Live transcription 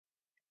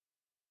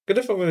Good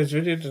afternoon, with this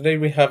video. Today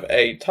we have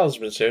a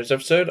Talisman Series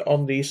episode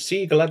on the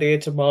Sea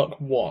Gladiator Mark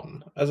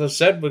I. As I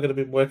said, we're going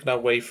to be working our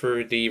way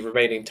through the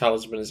remaining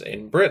talismans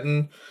in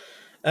Britain,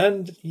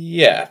 and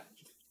yeah,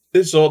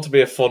 this ought to be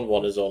a fun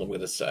one is all I'm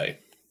going to say.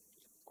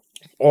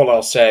 All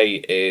I'll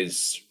say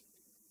is,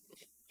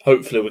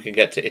 hopefully we can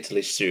get to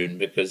Italy soon,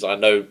 because I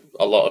know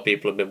a lot of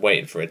people have been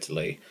waiting for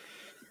Italy.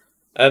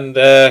 And,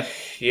 yeah,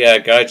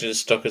 Gaijin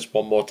stuck us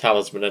one more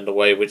talisman in the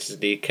way, which is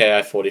the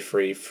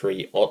Ki-43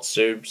 free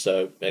Otsu,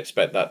 so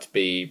expect that to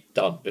be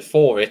done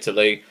before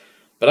Italy.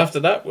 But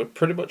after that, we're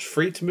pretty much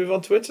free to move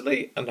on to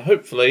Italy, and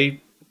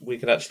hopefully we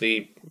can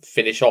actually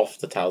finish off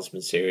the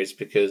Talisman series,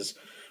 because,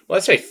 well, I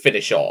say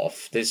finish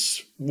off,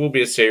 this will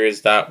be a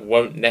series that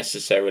won't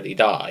necessarily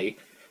die,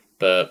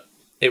 but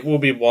it will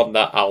be one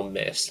that I'll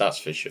miss, that's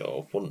for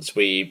sure, once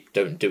we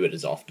don't do it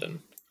as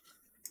often.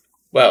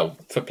 Well,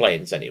 for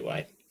planes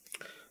anyway.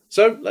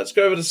 So let's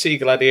go over to Sea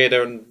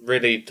Gladiator and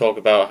really talk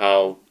about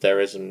how there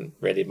isn't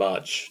really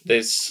much.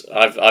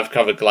 I've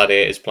covered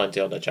Gladiators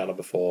plenty on the channel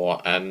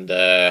before, and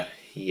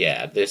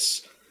yeah,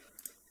 there's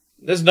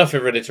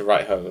nothing really to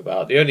write home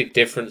about. The only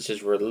difference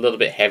is we're a little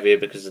bit heavier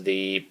because of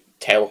the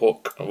tail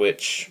hook,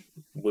 which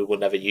we will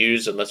never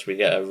use unless we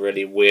get a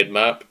really weird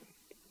map.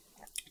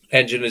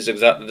 Engine is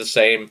exactly the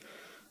same,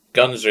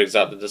 guns are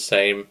exactly the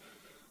same.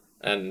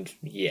 And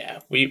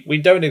yeah,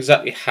 we don't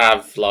exactly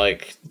have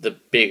like the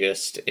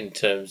biggest in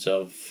terms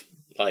of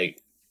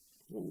like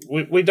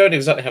we don't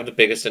exactly have the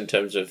biggest in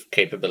terms of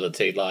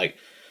capability, like,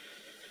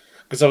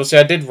 because obviously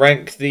I did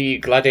rank the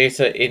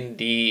Gladiator in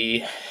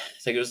the,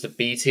 I think it was the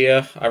B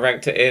tier. I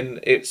ranked it in.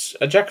 It's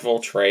a jack of all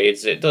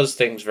trades. It does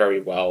things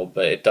very well,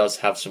 but it does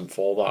have some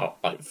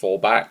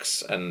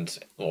fallbacks and,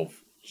 or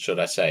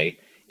should I say,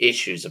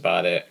 issues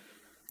about it.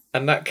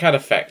 And that can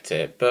affect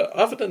it, but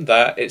other than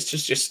that, it's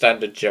just your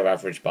standard Joe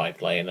average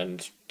biplane,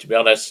 and to be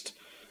honest,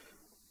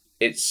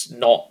 it's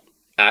not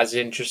as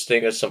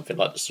interesting as something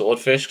like the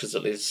Swordfish, because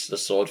at least the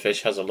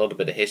Swordfish has a little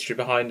bit of history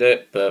behind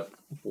it, but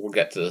we'll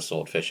get to the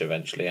Swordfish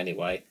eventually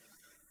anyway.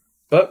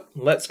 But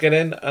let's get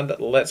in and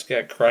let's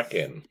get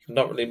cracking.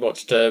 Not really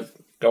much to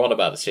go on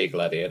about the Sea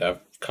Gladiator.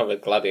 I've covered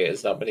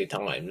Gladiators that many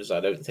times, I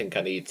don't think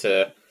I need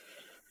to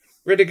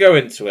really go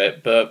into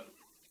it, but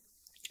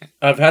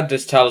I've had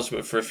this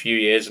talisman for a few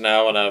years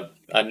now, and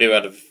I knew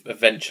I'd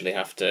eventually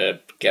have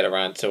to get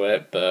around to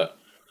it, but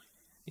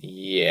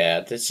yeah,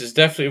 this is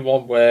definitely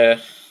one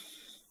where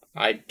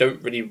I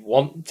don't really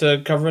want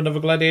to cover another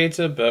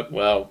Gladiator, but,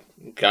 well,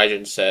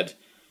 Gaijin said,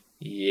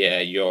 yeah,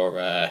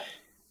 you're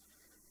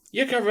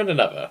covering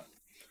another.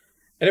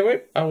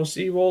 Anyway, I will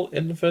see you all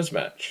in the first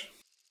match.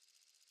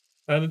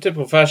 And in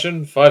typical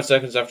fashion, 5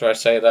 seconds after I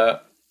say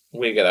that,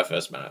 we get our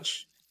first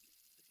match.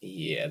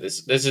 Yeah,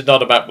 this is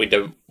not a map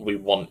we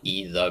want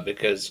either,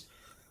 because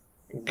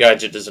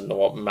Gadget doesn't know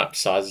what map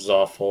sizes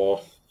are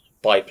for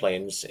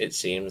biplanes, it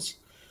seems.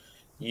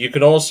 You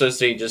can also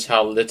see just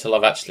how little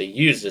I've actually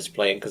used this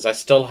plane, because I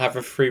still have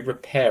a free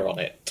repair on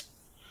it.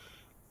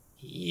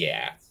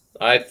 Yeah,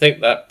 I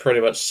think that pretty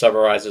much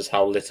summarizes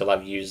how little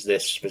I've used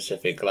this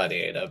specific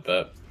Gladiator,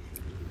 but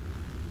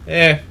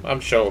I'm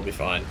sure we'll be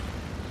fine.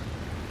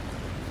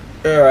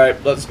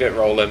 Alright, let's get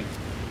rolling.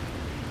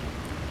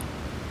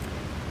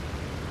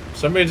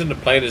 For some reason the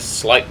plane is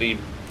slightly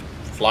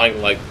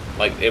flying like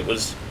it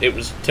was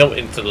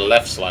tilting to the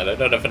left side. I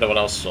don't know if anyone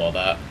else saw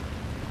that.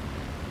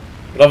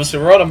 But obviously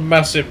we're on a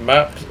massive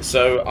map,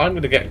 so I'm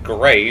going to get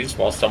greys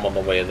whilst I'm on the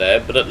way there,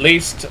 but at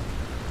least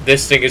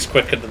this thing is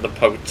quicker than the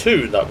Po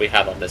 2 that we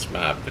had on this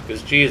map,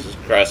 because Jesus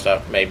Christ,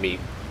 that made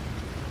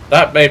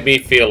me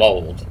feel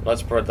old.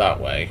 Let's put it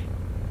that way.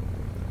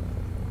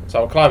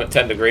 So I'll climb at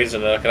 10 degrees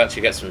and then I can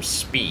actually get some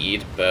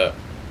speed, but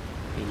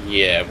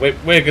yeah,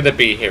 we're going to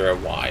be here a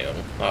while,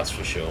 that's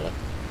for sure.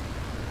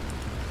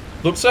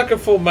 Looks like a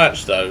full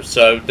match though,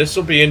 so this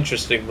will be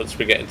interesting once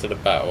we get into the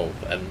battle,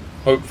 and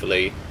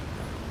hopefully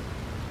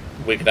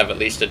we can have at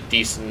least a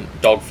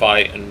decent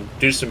dogfight and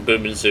do some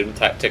boom and zoom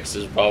tactics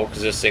as well,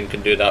 because this thing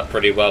can do that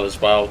pretty well as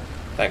well,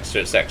 thanks to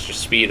its extra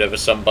speed over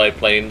some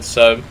biplanes,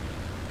 so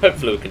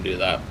hopefully we can do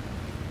that.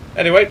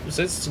 Anyway,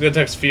 since it's going to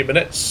take us a few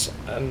minutes,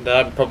 and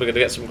I'm probably going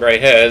to get some grey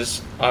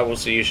hairs, I will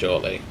see you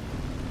shortly.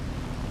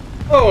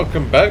 Oh,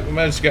 welcome back. We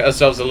managed to get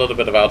ourselves a little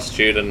bit of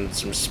altitude and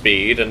some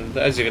speed, and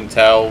as you can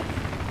tell,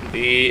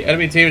 the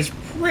enemy team is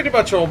pretty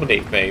much all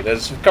beneath me.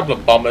 There's a couple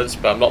of bombers,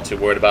 but I'm not too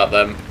worried about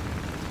them.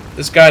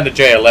 This guy in the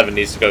J11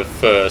 needs to go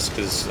first,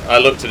 because I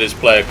looked at his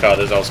player card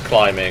as I was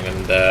climbing,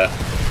 and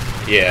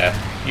yeah,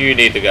 you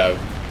need to go.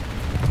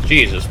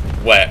 Jesus,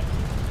 wet.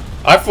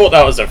 I thought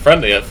that was a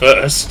friendly at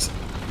first.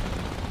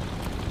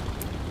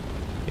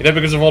 You know,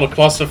 because of all the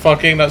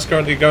clusterfucking that's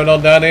currently going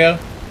on down here?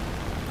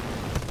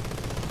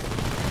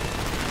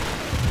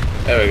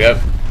 There we go.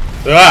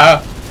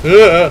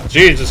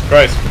 Jesus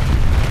Christ.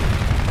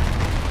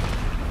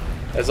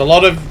 There's a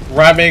lot of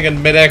ramming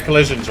and mid-air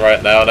collisions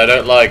right now, and I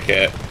don't like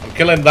it. I'm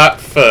killing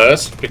that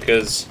first,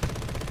 because,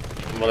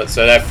 well, it's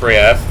an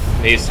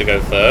F3F. Needs to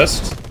go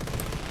first.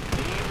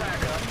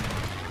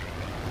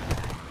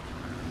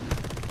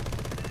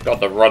 God,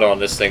 the rudder on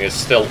this thing is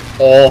still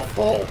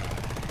awful.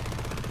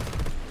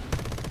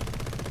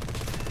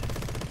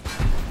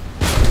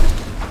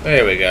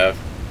 There we go.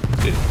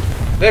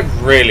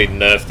 They've really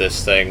nerfed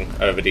this thing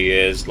over the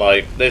years.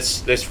 Like,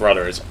 this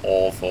rudder is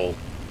awful.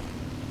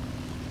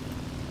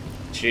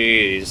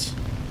 Jeez.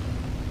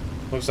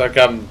 Looks like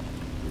I'm,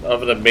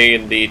 other than me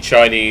and the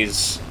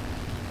Chinese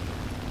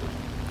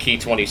Key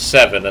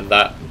 27 and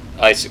that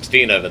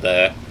I-16 over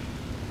there,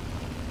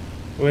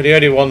 we're the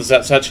only ones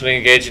that's actually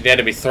engaging the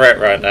enemy threat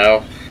right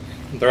now.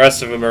 The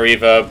rest of them are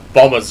either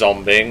bomber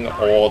zombing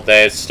or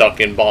they're stuck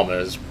in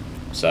bombers.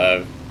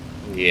 So,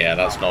 yeah,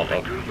 that's not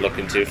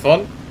looking too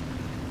fun.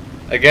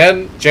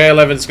 Again,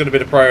 J11's going to be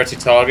the priority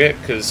target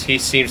because he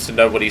seems to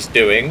know what he's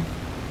doing.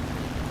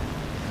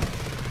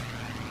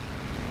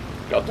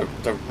 God,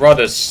 the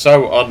rudder's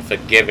so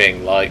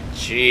unforgiving, like,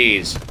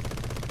 jeez.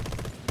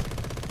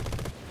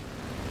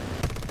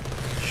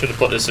 Should have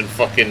put this in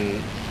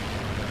fucking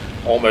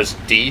almost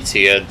D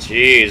tier,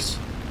 jeez.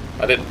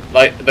 I didn't,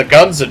 like, the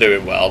guns are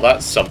doing well,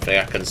 that's something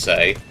I can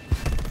say.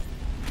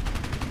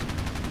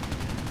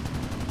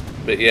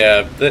 But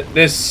yeah,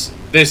 this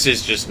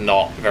is just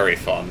not very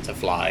fun to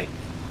fly.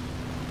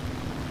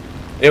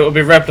 It will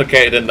be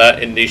replicated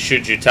in the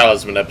Shuju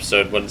Talisman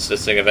episode once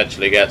this thing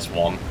eventually gets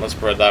one. Let's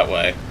put it that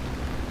way.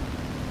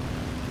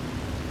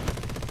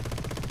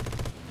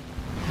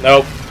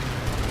 Nope.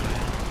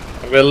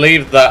 I'm going to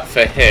leave that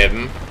for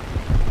him.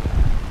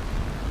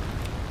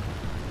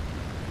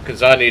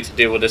 Because I need to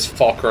deal with this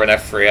Fokker and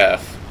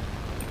F3F.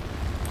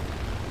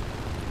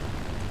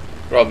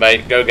 Go on,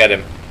 mate. Go get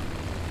him.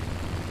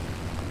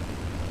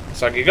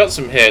 It's like, you got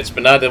some hits,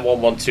 but now the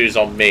 112's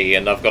on me,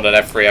 and I've got an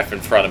F3F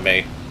in front of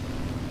me.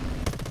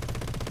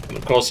 And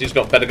of course, he's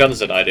got better guns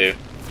than I do.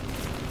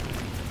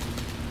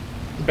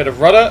 A bit of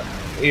rudder,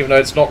 even though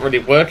it's not really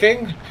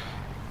working.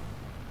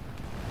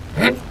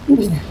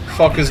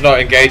 Fokker's not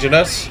engaging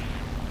us.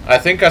 I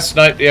think I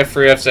sniped the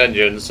F3F's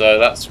engine, so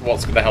that's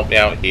what's going to help me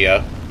out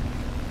here.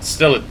 It's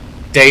still a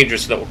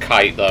dangerous little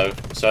kite, though,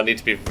 so I need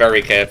to be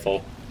very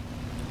careful.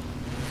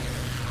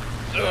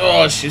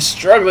 Oh, she's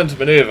struggling to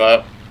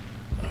maneuver.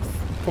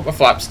 Put my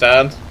flaps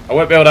down. I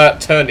won't be able to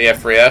turn the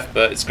F3F,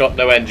 but it's got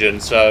no engine,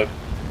 so...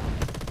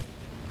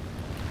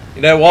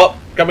 You know what?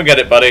 Come and get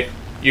it, buddy.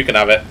 You can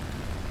have it.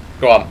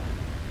 Go on.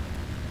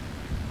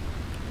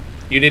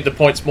 You need the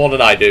points more than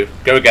I do.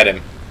 Go get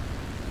him.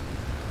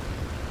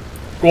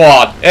 Go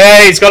on.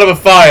 Hey, he's got him a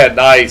fire.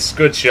 Nice.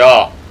 Good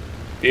shot.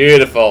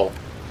 Beautiful.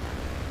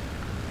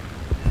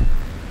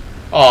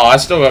 Oh, I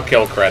still got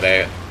kill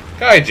credit.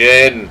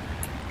 Gaijin.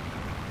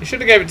 You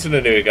should have gave it to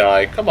the new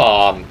guy. Come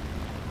on.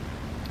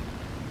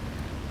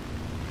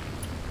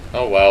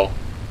 Oh well.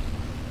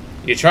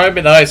 You try and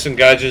be nice and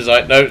Gaijin's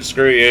like, no,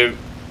 screw you.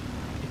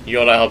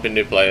 You're not helping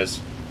new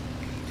players.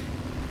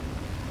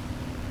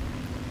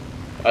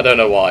 I don't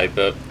know why,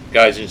 but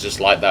Gaijin's just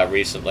like that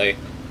recently.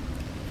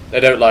 They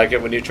don't like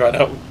it when you try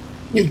to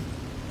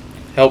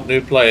help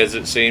new players,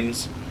 it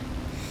seems.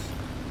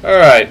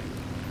 Alright.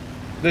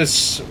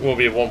 This will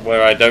be one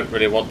where I don't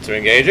really want to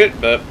engage it,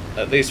 but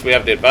at least we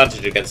have the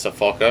advantage against the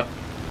Fokker.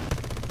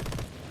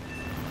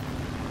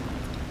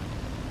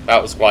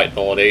 That was quite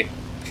naughty.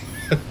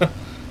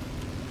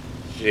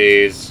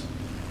 Jeez.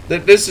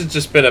 This has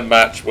just been a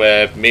match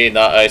where me and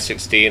that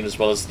I-16 as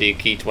well as the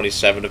Key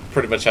 27 have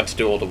pretty much had to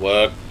do all the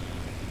work.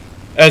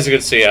 As you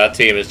can see, our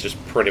team has just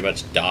pretty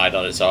much died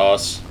on its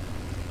arse.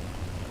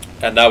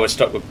 And now we're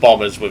stuck with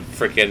bombers with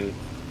freaking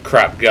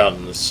crap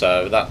guns,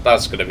 so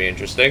that's going to be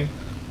interesting.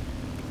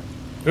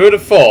 Who would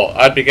have thought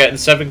I'd be getting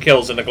 7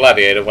 kills in a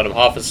Gladiator when I'm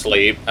half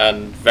asleep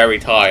and very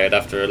tired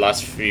after the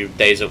last few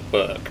days at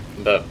work?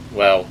 But,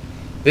 well,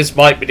 this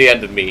might be the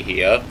end of me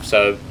here,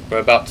 so we're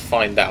about to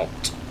find out.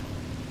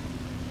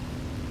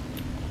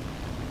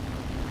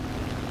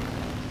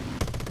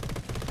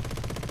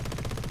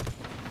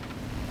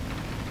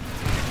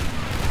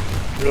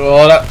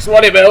 Oh, that's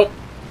 20 mil.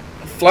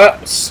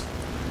 Flaps.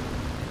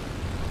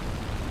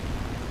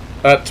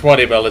 That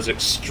 20 mil is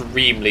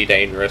extremely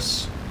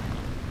dangerous.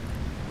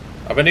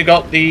 I've only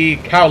got the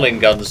cowling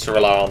guns to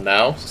rely on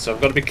now, so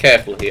I've got to be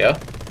careful here.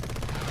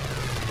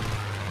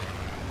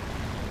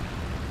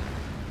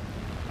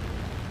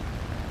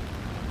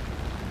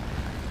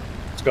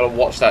 Just got to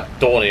watch that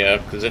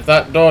Dornier, because if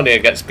that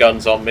Dornier gets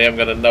guns on me, I'm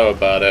going to know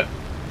about it.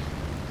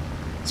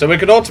 So we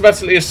can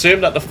automatically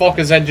assume that the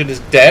Fokker's engine is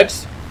dead,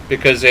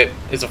 because it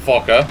is a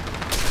Fokker,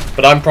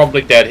 but I'm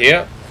probably dead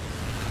here.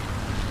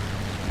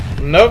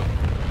 Nope,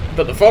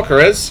 but the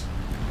Fokker is.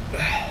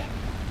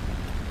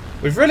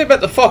 We've really met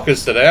the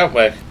Fokkers today, haven't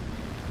we?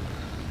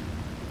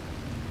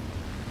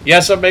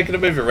 Yes, I'm making a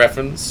movie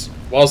reference,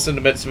 whilst in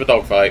the midst of a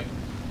dogfight.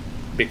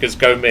 Because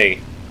go me.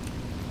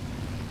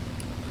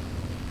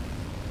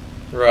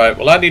 Right,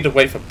 well I need to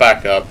wait for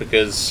backup,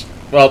 because,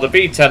 well, the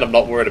B-10 I'm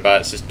not worried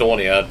about, it's this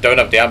Dornier. I don't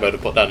have the ammo to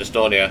put down this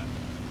Dornier.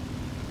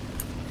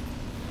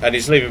 And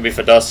he's leaving me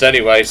for dust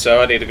anyway,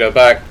 so I need to go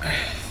back.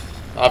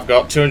 I've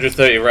got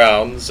 230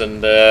 rounds,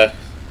 and,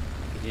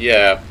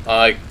 yeah,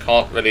 I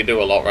can't really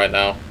do a lot right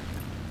now.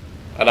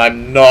 And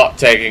I'm not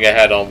taking a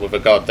head-on with a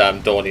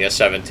goddamn Dornier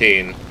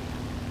 17.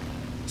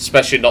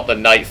 Especially not the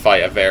Night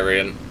Fighter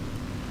variant.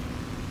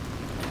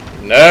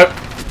 Nope.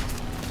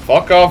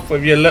 Fuck off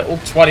with your little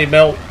 20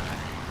 mil.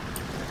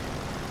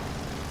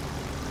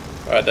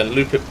 Alright, then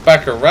loop it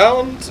back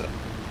around.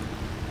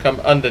 Come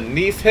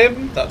underneath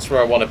him. That's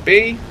where I want to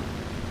be.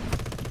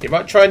 He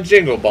might try and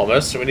jingle bomb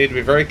us, so we need to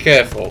be very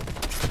careful.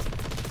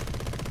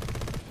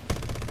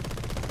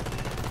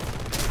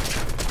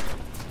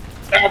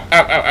 Ow,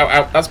 ow, ow, ow,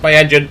 ow. That's my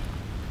engine.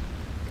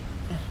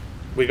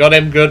 We got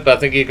him good, but I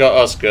think he got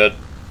us good.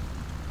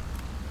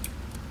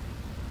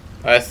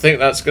 I think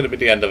that's going to be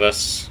the end of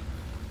us.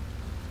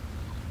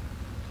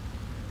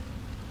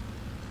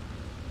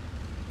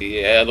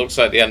 Yeah, it looks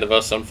like the end of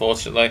us,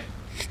 unfortunately.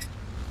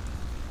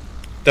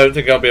 Don't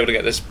think I'll be able to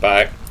get this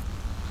back.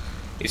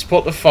 He's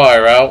put the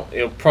fire out.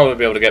 He'll probably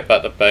be able to get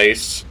back to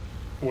base.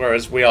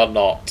 Whereas we are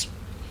not.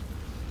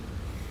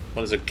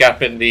 Well, there's a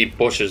gap in the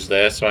bushes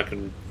there, so I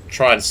can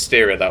try and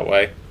steer it that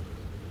way.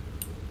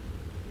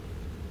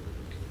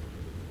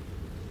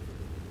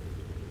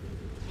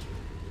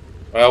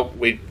 Well,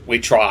 we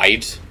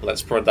tried.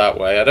 Let's put it that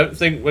way. I don't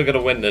think we're going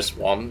to win this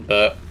one,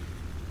 but...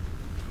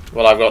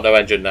 Well, I've got no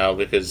engine now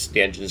because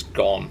the engine's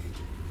gone.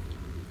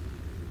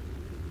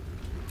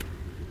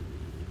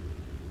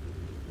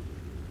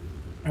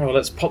 Oh, well,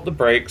 let's pop the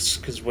brakes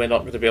because we're not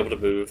going to be able to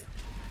move.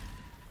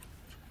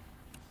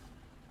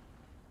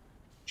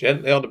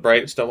 Gently on the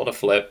brakes, don't want to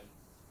flip.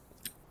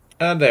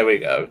 And there we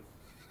go.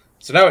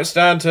 So now it's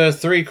down to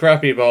 3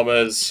 crappy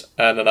bombers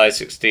and an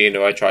I-16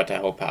 who I tried to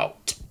help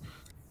out.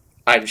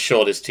 I'm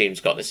sure this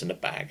team's got this in the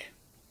bag.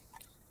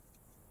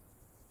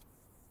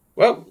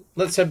 Well,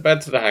 let's head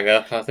back to the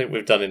hangar. I think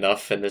we've done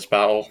enough in this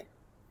battle.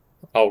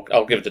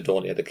 I'll give the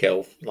Dornier the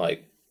kill.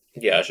 Like,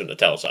 yeah, I shouldn't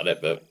have telesat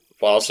it, but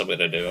what else am I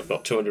going to do? I've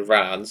got 200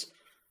 rounds.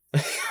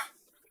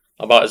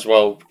 I might as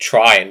well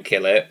try and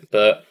kill it,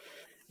 but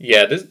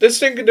yeah, this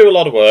thing can do a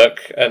lot of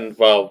work, and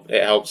well,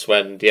 it helps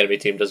when the enemy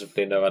team doesn't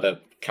really know how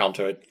to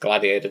counter a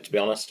Gladiator, to be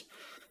honest.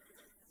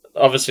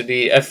 Obviously,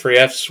 the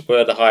F3Fs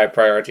were the higher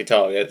priority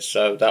targets,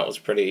 so that was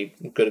pretty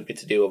good of me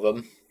to deal with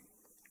them.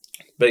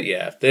 But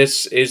yeah,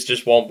 this is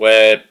just one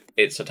where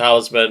it's a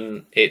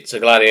Talisman, it's a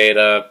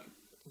Gladiator.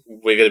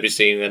 We're going to be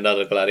seeing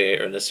another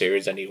Gladiator in the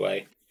series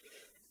anyway.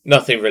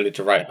 Nothing really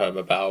to write home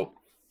about.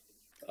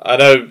 I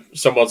know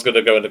someone's going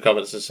to go in the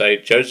comments and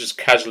say, Joe's just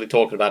casually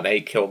talking about an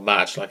 8-kill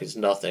match like it's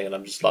nothing. And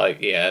I'm just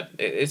like, yeah,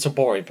 it's a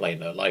boring plane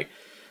though. Like,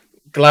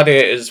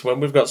 Gladiators,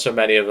 when we've got so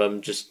many of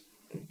them,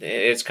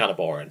 it's kind of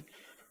boring.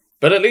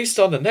 But at least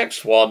on the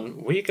next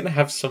one, we can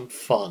have some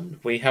fun.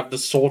 We have the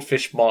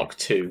Swordfish Mark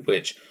II,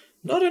 which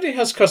not only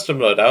has custom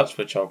loadouts,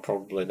 which I'll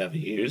probably never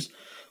use,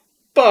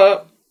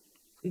 but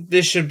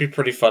this should be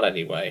pretty fun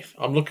anyway.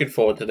 I'm looking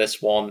forward to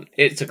this one.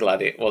 It's a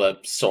Gladiator, well, a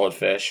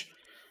Swordfish.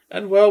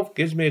 And, well,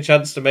 gives me a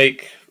chance to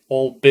make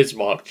all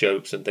Bismarck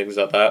jokes and things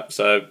like that.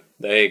 So,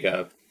 there you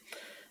go.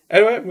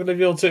 Anyway, I'm going to leave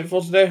you all to it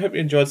for today. Hope you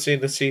enjoyed seeing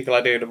the Sea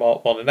Gladiator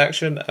Mark 1 in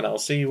action. And I'll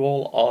see you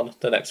all on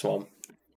the next one.